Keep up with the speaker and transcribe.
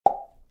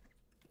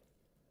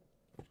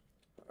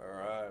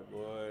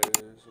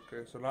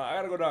Okay, so now I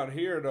gotta go down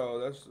here though.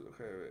 That's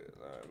okay.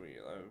 Wait,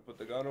 let me put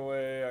the gun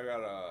away. I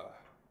gotta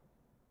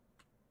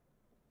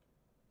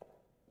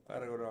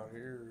go down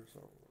here or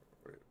something.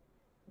 Wait,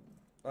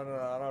 no,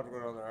 I don't have to go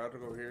down there. I have to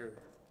go here.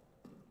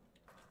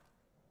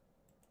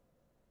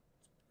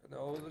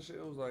 No, this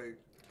shit was like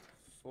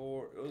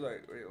four. It was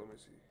like wait, let me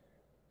see.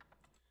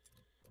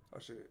 Oh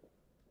shit.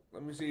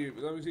 Let me see,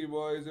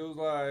 boys. It was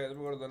like let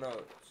me go to the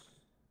notes.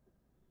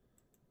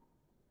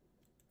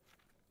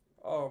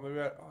 Oh, maybe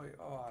I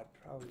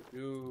probably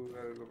do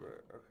gotta go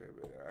back. Okay,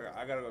 man.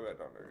 I gotta go back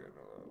down there again.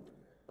 Hold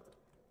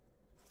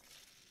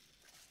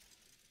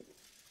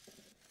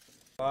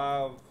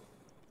on.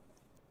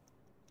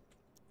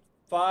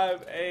 5,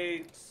 5,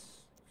 8,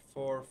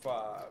 4,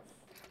 5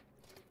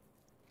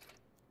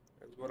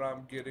 is what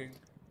I'm getting.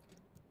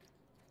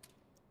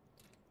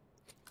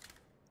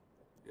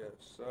 Yes,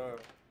 sir.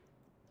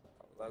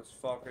 Let's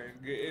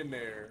fucking get in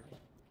there.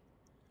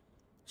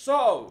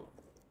 So,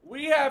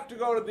 we have to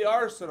go to the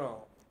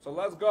arsenal. So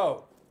let's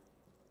go.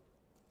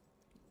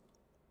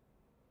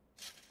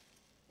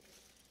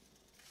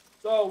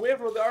 So we have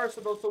to go to the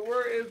arsenal. So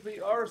where is the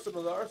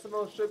arsenal? The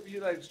arsenal should be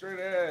like straight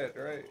ahead,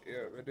 right?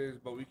 Yeah, it is,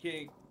 but we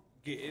can't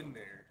get in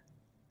there.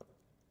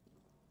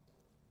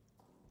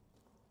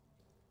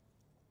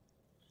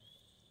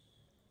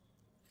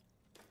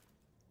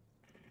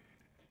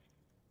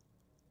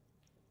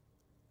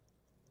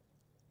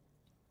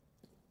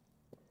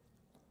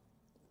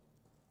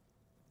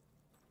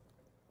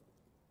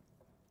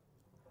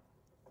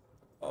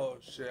 Oh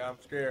shit,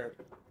 I'm scared.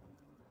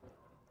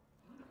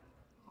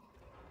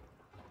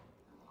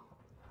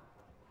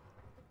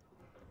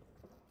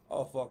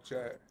 Oh fuck,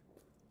 chat.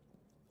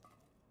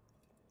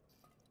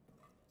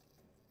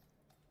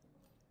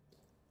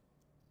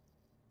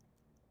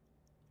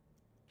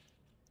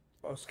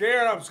 I'm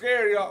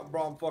scared, y'all.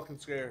 Bro, I'm fucking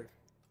scared.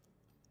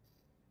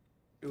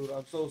 Dude,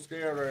 I'm so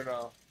scared right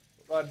now.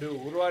 What do I do?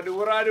 What do I do?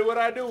 What do I do? What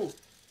do I do?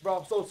 Bro,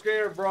 I'm so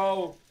scared,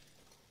 bro.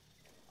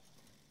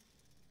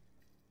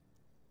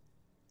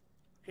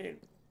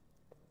 Can't.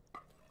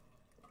 I'm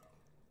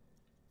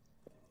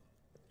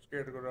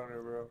scared to go down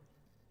there, bro.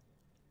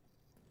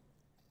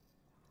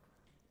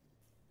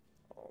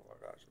 Oh my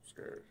gosh, I'm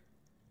scared.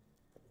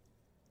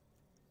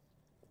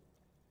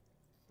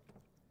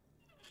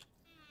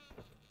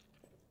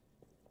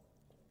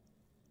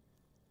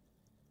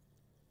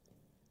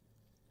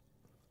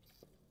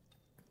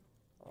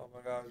 Oh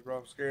my gosh, bro,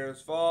 I'm scared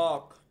as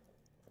fuck.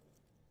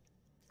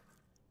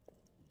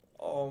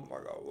 Oh my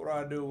god, what do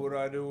I do? What do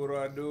I do? What do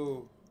I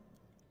do?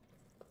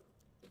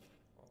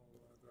 Oh my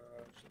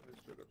gosh, let me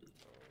pick up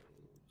these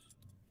notes.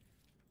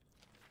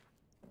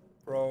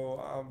 Bro,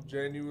 I'm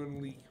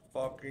genuinely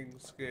fucking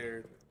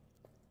scared.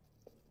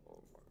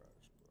 Oh my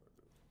gosh,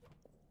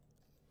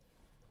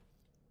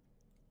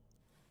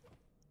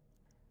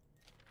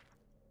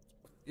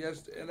 what do I do?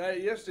 Yes, and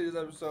yesterday's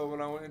episode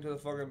when I went into the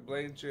fucking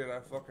blade shit,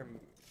 I fucking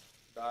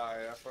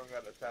died. I fucking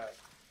got attacked.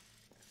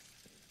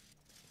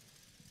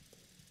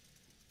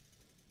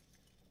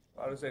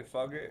 I just say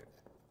fuck it.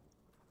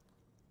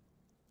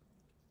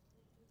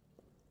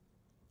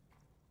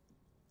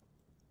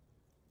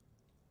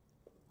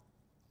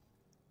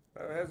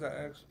 It has an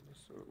action.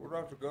 So where do I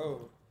have to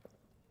go?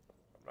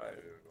 I'm not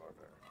even going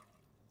there.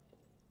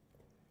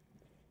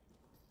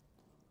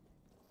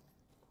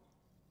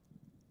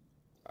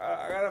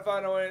 I gotta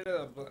find a way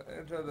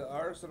into the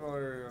arsenal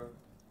area.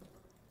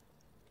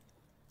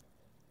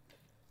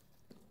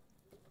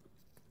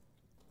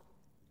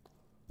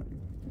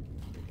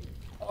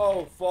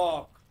 Oh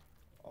fuck.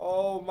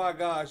 Oh my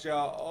gosh,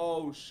 y'all.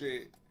 Oh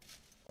shit.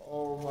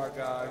 Oh my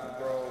gosh,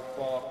 bro.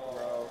 Fuck,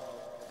 bro.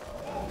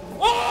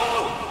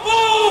 Oh!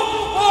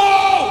 Oh!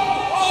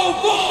 Oh! Oh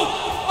fuck!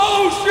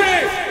 Oh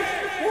shit!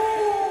 Woo!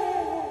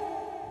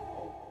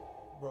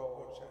 Bro,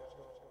 oh shit.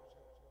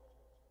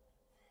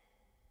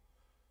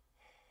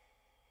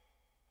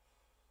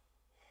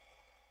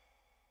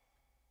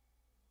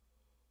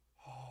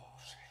 Oh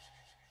shit.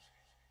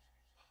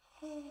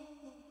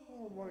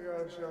 Oh my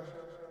gosh, y'all.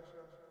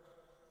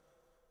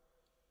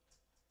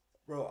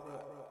 Bro,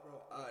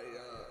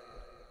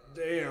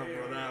 damn,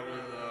 bro, that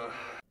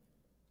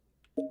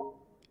was,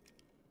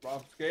 bro,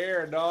 I'm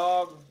scared,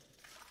 dog.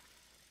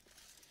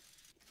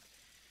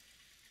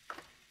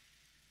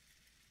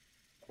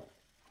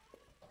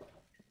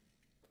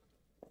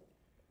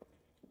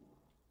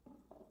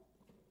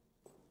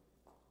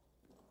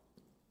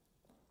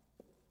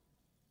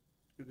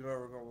 You can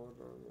never go.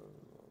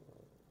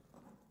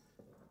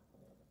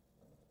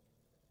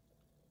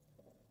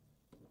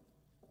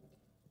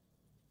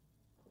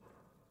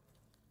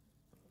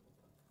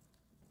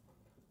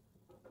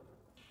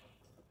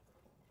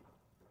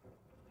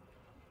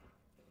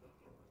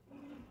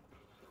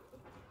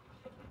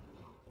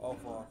 Oh,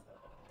 fuck.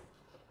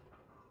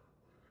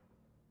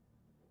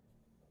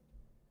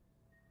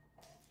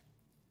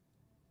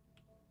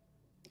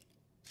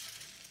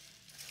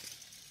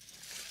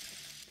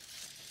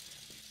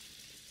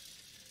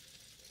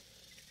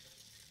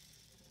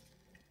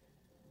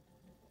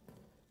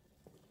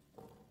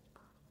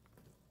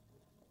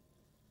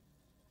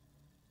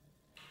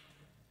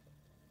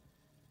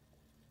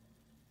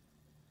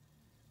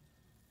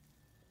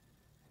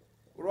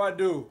 do I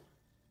do?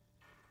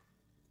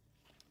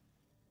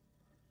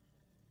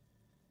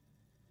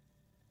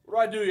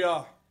 What do I do,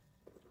 y'all?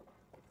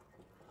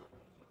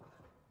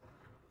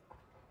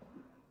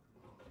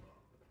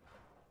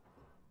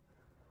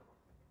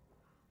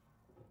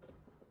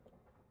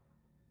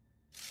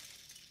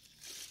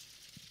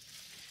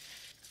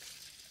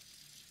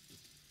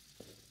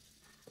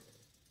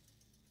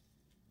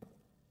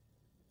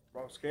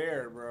 Bro, I'm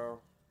scared, bro.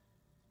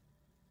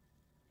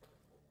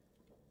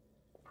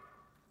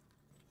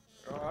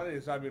 Oh, I need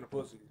to stop being a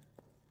pussy.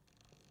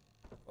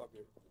 Fuck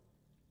it.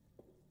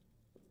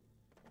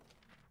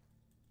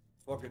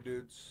 Fuck it,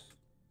 dudes.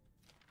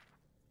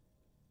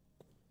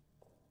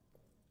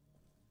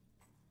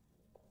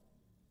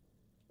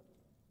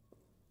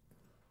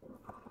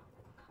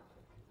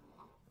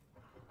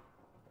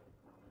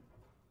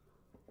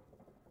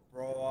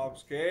 Bro, I'm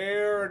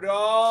scared,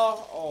 dawg.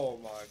 Oh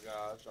my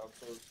gosh, I'm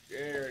so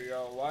scared,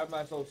 yo. Why am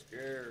I so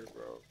scared,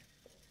 bro?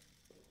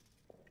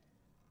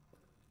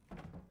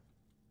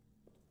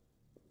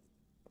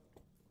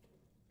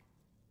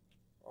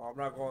 Oh, I'm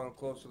not going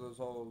close to those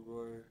holes,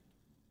 boy.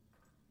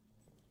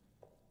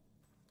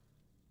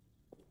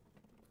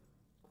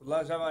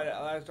 Last time I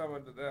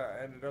did that,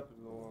 I ended up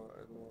in the one.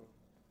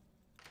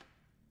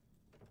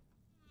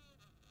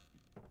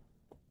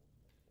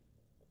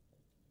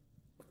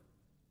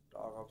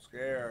 Dog, I'm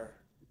scared.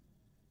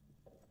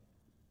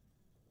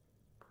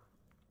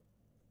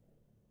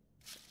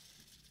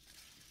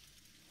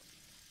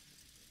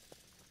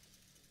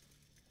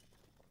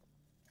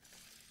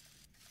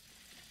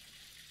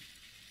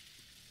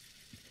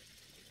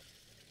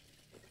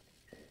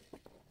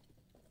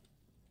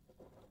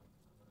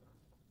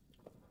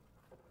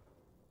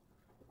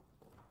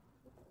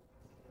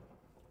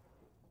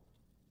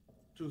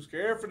 Too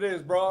scared for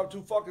this, bro. I'm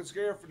too fucking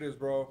scared for this,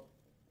 bro.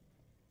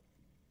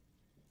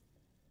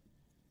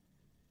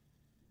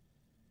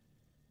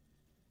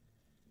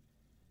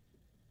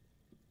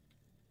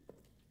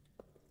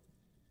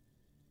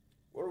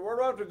 Where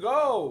do I have to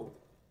go?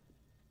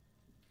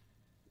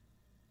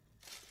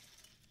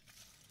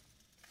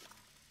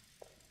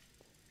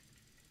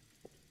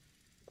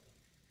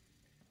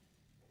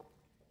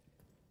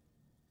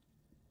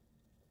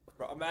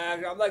 Bro,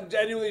 man, I'm like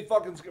genuinely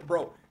fucking scared,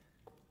 bro.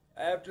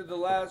 After the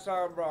last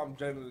time, bro, I'm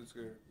genuinely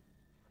scared.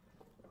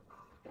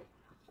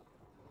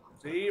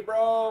 See,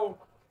 bro?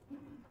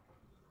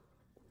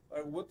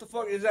 Like, what the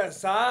fuck is that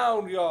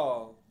sound,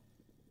 y'all?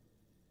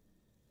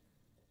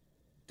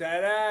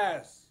 Dead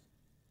ass.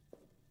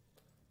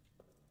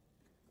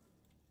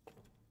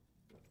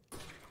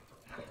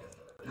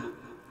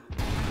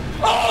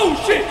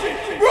 Oh,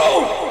 shit!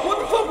 Bro! What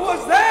the fuck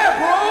was that,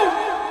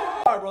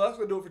 bro? Alright, bro, that's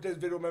gonna do it for today's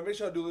video, man. Make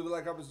sure I do leave a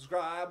like, comment,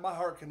 subscribe. My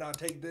heart cannot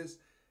take this.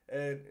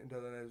 And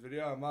until the next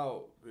video, I'm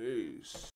out. Peace.